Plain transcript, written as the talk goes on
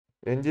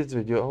In this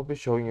video, I'll be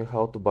showing you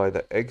how to buy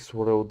the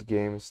XWorld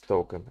Games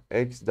token,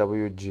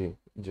 XWG.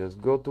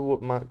 Just go to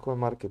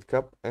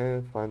CoinMarketCap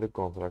and find the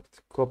contract,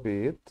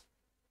 copy it,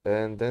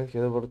 and then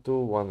head over to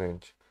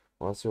 1inch.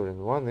 Once you're in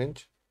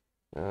 1inch,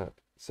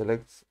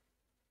 select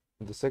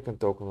the second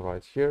token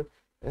right here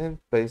and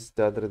paste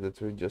the address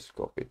that we just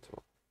copied.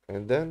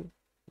 And then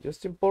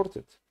just import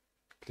it.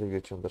 Click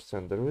that you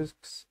understand the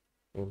risks,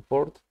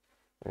 import,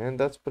 and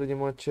that's pretty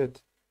much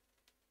it.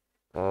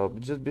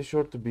 Just be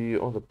sure to be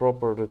on the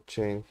proper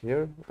chain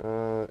here.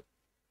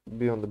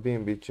 Be on the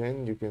BNB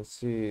chain. You can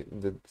see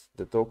that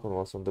the token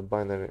was on the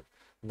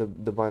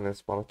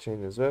Binance Smart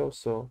chain as well.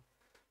 So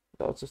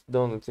that's just the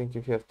only thing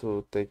you have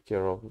to take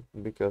care of,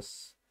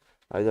 because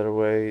either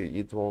way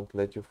it won't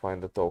let you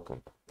find the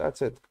token.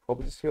 That's it.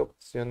 Hope this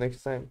helped. See you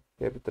next time.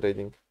 Happy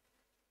trading.